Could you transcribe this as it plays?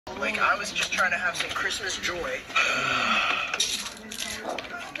Like, I was just trying to have some Christmas joy.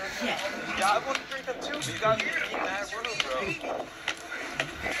 Yeah, I want to drink them too, but you guys are in that room, bro.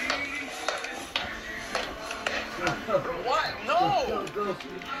 What? No! Go.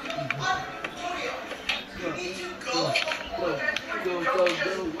 You need to go. Go.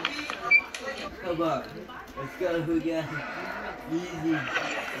 Come on. Let's go again. Easy.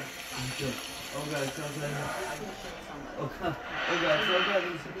 Oh God, so good. Oh God, so good.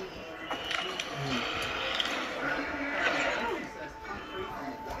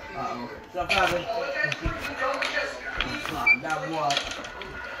 Uh-oh. Stop having. That what?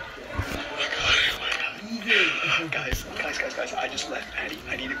 Guys, I just left Maddie.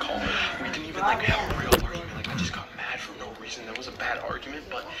 I need to call her. We didn't even like have a real argument. Like I just got mad for no reason. There was a bad argument,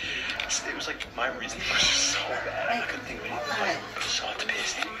 but it was like my reason was just so bad. I couldn't think of anything. Like, Saad's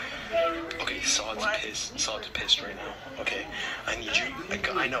pissed. Okay, Saad's pissed right now. Okay, I need you.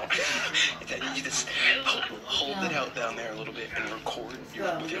 I know. I need you to hold it out down there a little bit and record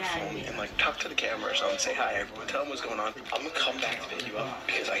with your phone and like talk to the camera or something. Say hi, everyone. Tell them what's going on. I'm gonna come back to pick you up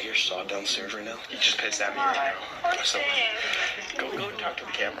because I hear Saad downstairs right now. He's just pissed at me right now. So go and talk to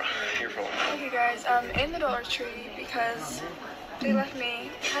the camera. Your phone. Okay, guys. I'm in the Dollar Tree because they left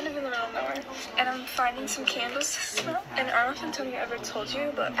me kind of in the middle of nowhere, and I'm finding some candles to smell. And I don't know if Antonio ever told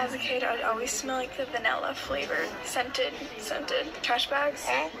you, but as a kid, I'd always smell like the vanilla flavored, scented trash bags,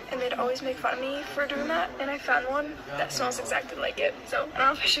 and they'd always make fun of me for doing that. And I found one that smells exactly like it, so I don't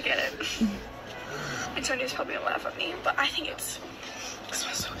know if I should get it. Antonio's probably gonna laugh at me, but I think it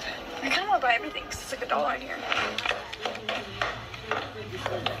smells so good. I kind of want to buy everything because it's like $1 in here.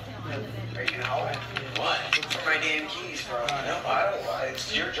 What? For my damn keys, bro. No, I don't lie.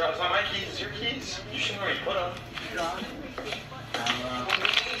 It's your job. It's not my keys. It's your keys. You shouldn't already put them.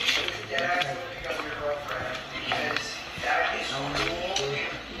 Yeah,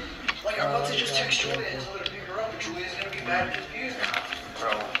 like, I'm about to just text Julia and tell her to pick her up, but Julia's gonna be mad at his views now.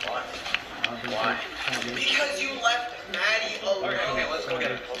 Bro, what? Why? Because you left Maddie alone. Okay, let's go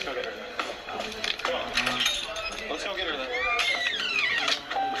get her. Come on. Let's go get her then.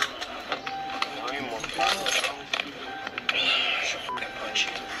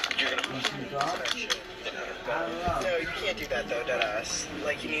 No, you can't do that though, deadass.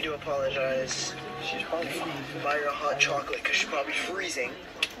 Like, you need to apologize. She's probably fine. Buy her a hot chocolate because she's probably freezing.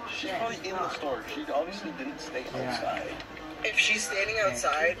 She's probably in the store. She obviously didn't stay outside. If she's standing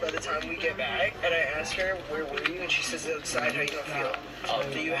outside by the time we get back, and I ask her, where were you? And she says outside, how you gonna feel?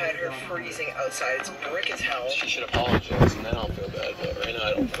 So you had her freezing outside. It's brick as hell. She should apologize, and then I'll feel bad. But right now,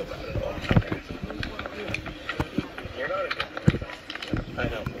 I don't feel bad at all. Okay. You're not a good person. I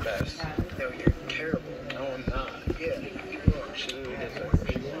know, I'm the best. No, you're terrible. No, I'm not. Yeah, you are. She literally gets whatever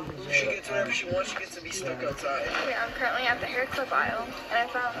she wants. She gets whatever she wants. She gets to be stuck outside. Okay, I'm currently at the hair clip aisle, and I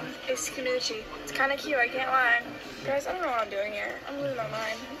found this Kanuchi. It's kind of cute, I can't lie. Guys, I don't know what I'm doing here. I'm losing my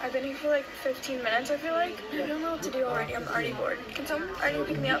mind. I've been here for like 15 minutes, I feel like. I don't know what to do already. I'm already bored. Can someone already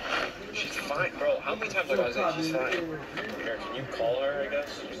pick me up? She's fine, bro. How many times have I said she's fine? Here, can you call her, I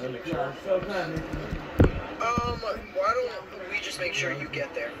guess? Just to make sure. Why don't we just make sure you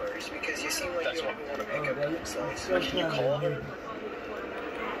get there first? Because you seem like you don't want to pick up the slice. Can you call her?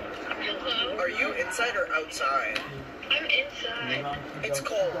 Hello? Are you inside or outside? I'm inside. It's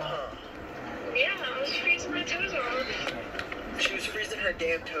cold, huh? Yeah, I was freezing my toes off. She was freezing her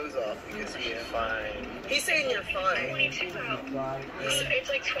damn toes off because of you. Fine. He's saying you're fine. 22 out. It's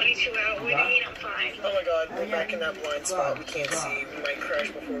like 22 out. What do you mean I'm fine? Oh my god, we're back in that blind spot. We can't see. We might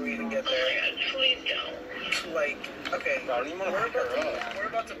crash before we even get Oh there. my god, please don't. Like, okay. I don't even want to pick her up. We're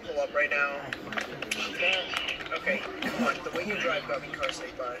about to pull up right now. Okay, come on. The way you drive got me car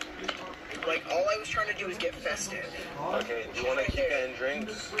safe by. Like, all I was trying to do is get festive. Okay, do you want to keep getting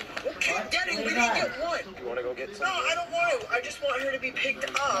drinks? Well, keep getting. We didn't get one. Do you want to go get some? No, I don't want to. I just want her to be picked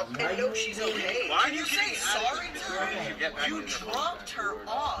up and know she's okay. Why Can you say sorry to her? You dropped her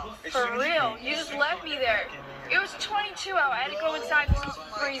off. For real, you just left me there. It was 22 out. I had to go inside because it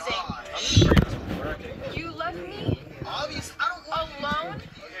was freezing. You left me Obviously, I don't want alone?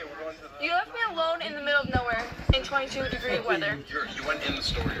 Okay, we're going to the... You left me alone in the middle of nowhere in 22-degree weather. You went in the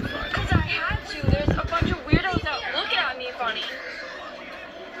store, you're fine. Because I had to. There's a bunch of weirdos out looking at me funny.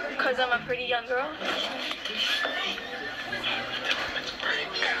 Because I'm a pretty young girl.